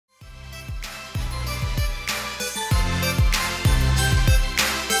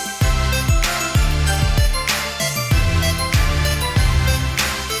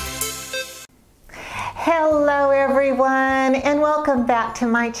everyone, and welcome back to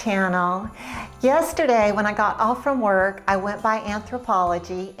my channel. Yesterday when I got off from work, I went by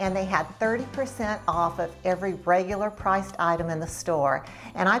Anthropologie and they had 30% off of every regular priced item in the store.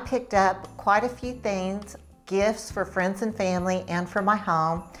 And I picked up quite a few things, gifts for friends and family and for my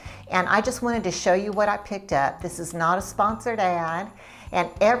home. And I just wanted to show you what I picked up. This is not a sponsored ad. And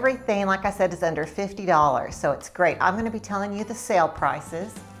everything, like I said, is under $50, so it's great. I'm going to be telling you the sale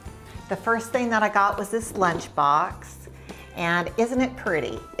prices. The first thing that I got was this lunch box. And isn't it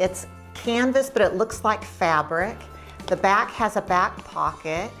pretty? It's canvas, but it looks like fabric. The back has a back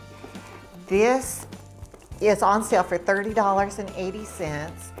pocket. This is on sale for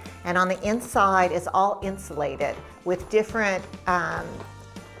 $30.80. And on the inside is all insulated with different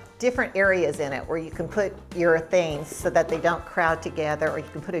areas in it where you can put your things so that they don't crowd together, or you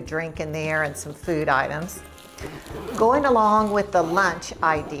can put a drink in there and some food items. Going along with the lunch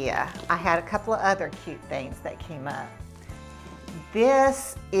idea, I had a couple of other cute things that came up.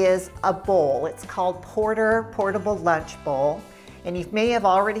 This is a bowl. It's called Porter Portable Lunch Bowl. And you may have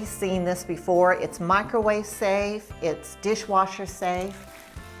already seen this before. It's microwave safe, it's dishwasher safe,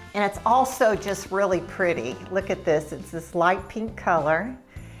 and it's also just really pretty. Look at this, it's this light pink color.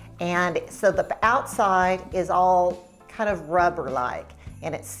 And so the outside is all kind of rubber-like,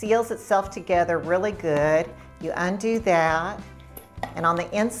 and it seals itself together really good. You undo that, and on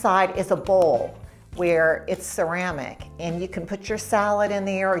the inside is a bowl where it's ceramic, and you can put your salad in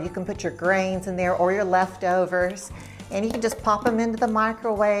there, or you can put your grains in there, or your leftovers, and you can just pop them into the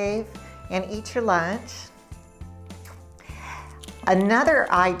microwave and eat your lunch.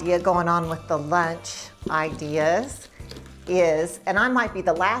 Another idea going on with the lunch ideas is, and I might be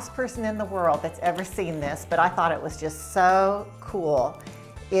the last person in the world that's ever seen this, but I thought it was just so cool,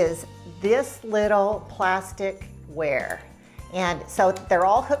 is this little plastic ware. And so they're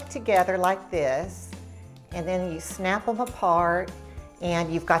all hooked together like this, and then you snap them apart,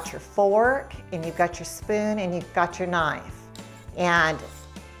 and you've got your fork, and you've got your spoon, and you've got your knife. And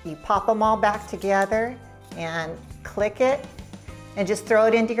you pop them all back together and click it, and just throw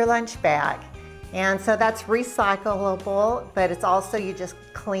it into your lunch bag. And so that's recyclable, but it's also, you just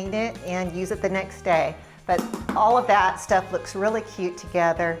clean it and use it the next day. But all of that stuff looks really cute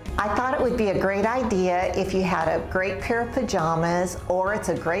together. I thought it would be a great idea if you had a great pair of pajamas, or it's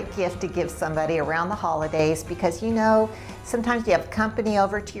a great gift to give somebody around the holidays, because you know, sometimes you have company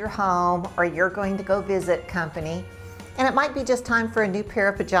over to your home, or you're going to go visit company, and it might be just time for a new pair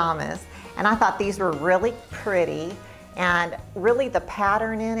of pajamas. And I thought these were really pretty, and really the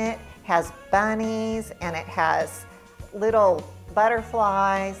pattern in it has bunnies, and it has little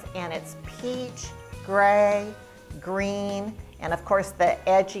butterflies, and it's peach, gray, green, and of course the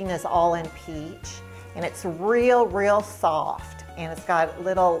edging is all in peach, and it's real soft, and it's got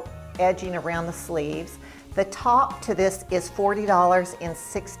little edging around the sleeves. The top to this is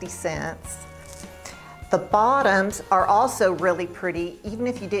 $40.60. The bottoms are also really pretty, even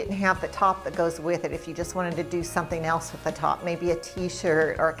if you didn't have the top that goes with it, if you just wanted to do something else with the top, maybe a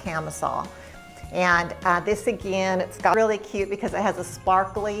t-shirt or a camisole. And this again, it's got really cute because it has a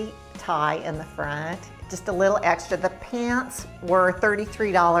sparkly tie in the front, just a little extra. The pants were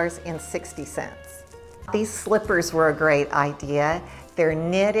 $33.60. These slippers were a great idea. They're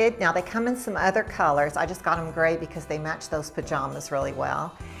knitted. Now they come in some other colors. I just got them gray because they match those pajamas really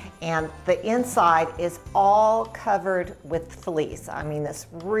well. And the inside is all covered with fleece. I mean, this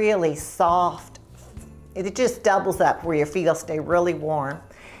really soft, it just doubles up where your feet will stay really warm.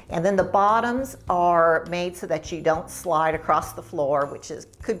 And then the bottoms are made so that you don't slide across the floor, which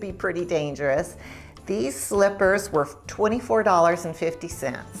could be pretty dangerous. These slippers were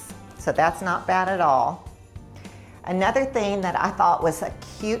 $24.50, so that's not bad at all. Another thing that I thought was a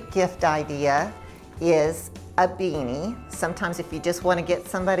cute gift idea is a beanie. Sometimes if you just want to get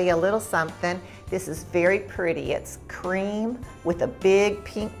somebody a little something, this is very pretty. It's cream with a big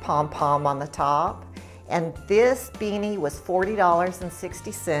pink pom-pom on the top. And this beanie was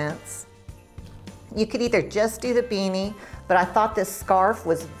 $40.60. You could either just do the beanie, but I thought this scarf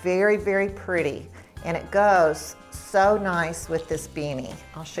was very pretty, and it goes so nice with this beanie.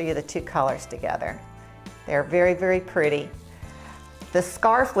 I'll show you the two colors together. They're very pretty. The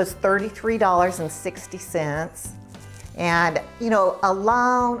scarf was $33.60. And you know,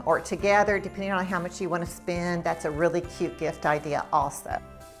 alone or together, depending on how much you want to spend, that's a really cute gift idea also.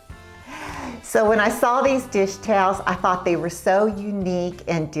 So when I saw these dish towels, I thought they were so unique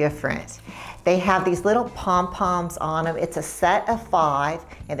and different. They have these little pom-poms on them. It's a set of 5,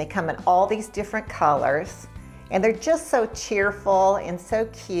 and they come in all these different colors. And they're just so cheerful and so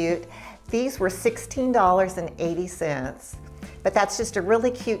cute. These were $16.80. But that's just a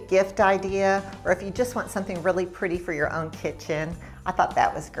really cute gift idea, or if you just want something really pretty for your own kitchen, I thought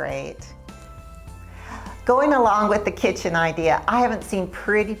that was great. Going along with the kitchen idea, I haven't seen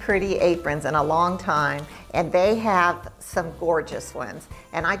pretty aprons in a long time, and they have some gorgeous ones.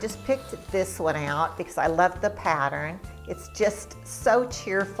 And I just picked this one out because I love the pattern. It's just so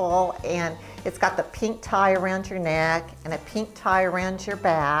cheerful, and it's got the pink tie around your neck and a pink tie around your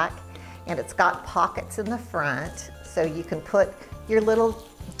back, and it's got pockets in the front, so you can put your little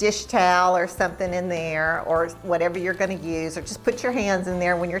dish towel or something in there, or whatever you're going to use, or just put your hands in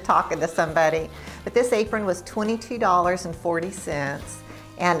there when you're talking to somebody. But this apron was $22.40,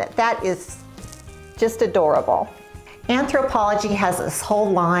 and that is just adorable. Anthropologie has this whole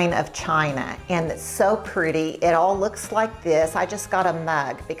line of china, and it's so pretty. It all looks like this. I just got a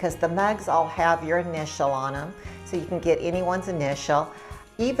mug because the mugs all have your initial on them, so you can get anyone's initial.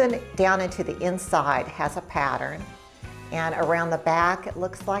 Even down into the inside has a pattern, and around the back it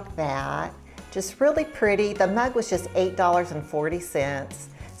looks like that. Just really pretty. The mug was just $8.40.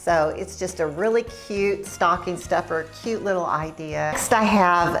 So it's just a really cute stocking stuffer, cute little idea. Next I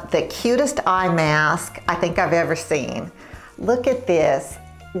have the cutest eye mask I think I've ever seen. Look at this.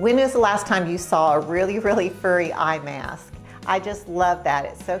 When was the last time you saw a really furry eye mask? I just love that.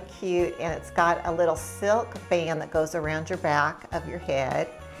 It's so cute, and it's got a little silk band that goes around your back of your head.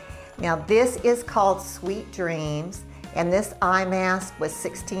 Now this is called Sweet Dreams, and this eye mask was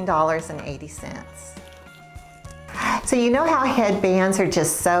 $16.80. So you know how headbands are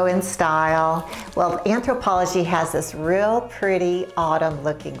just so in style? Well, Anthropologie has this real pretty autumn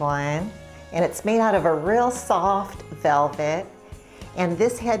looking one, and it's made out of a real soft velvet. And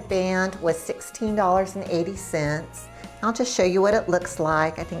this headband was $16.80. I'll just show you what it looks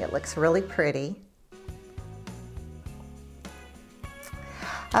like. I think it looks really pretty.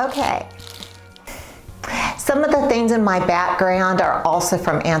 Okay. Some of the things in my background are also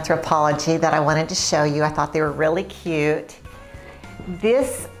from Anthropologie that I wanted to show you. I thought they were really cute.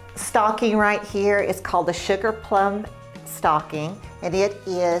 This stocking right here is called the Sugar Plum Stocking, and it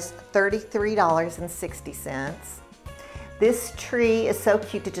is $33.60. This tree is so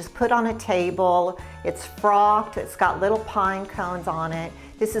cute to just put on a table. It's frocked, it's got little pine cones on it.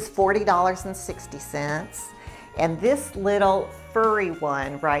 This is $40.60. And this little furry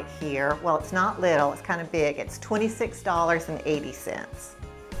one right here, well, it's not little, it's kind of big. It's $26.80.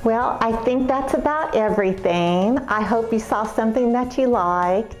 Well, I think that's about everything. I hope you saw something that you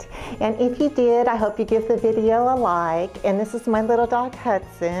liked. And if you did, I hope you give the video a like. And this is my little dog,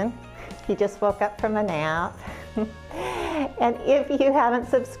 Hudson. He just woke up from a nap. And if you haven't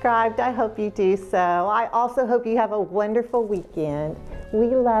subscribed, I hope you do so. I also hope you have a wonderful weekend. We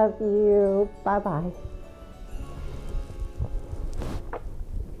love you. Bye-bye.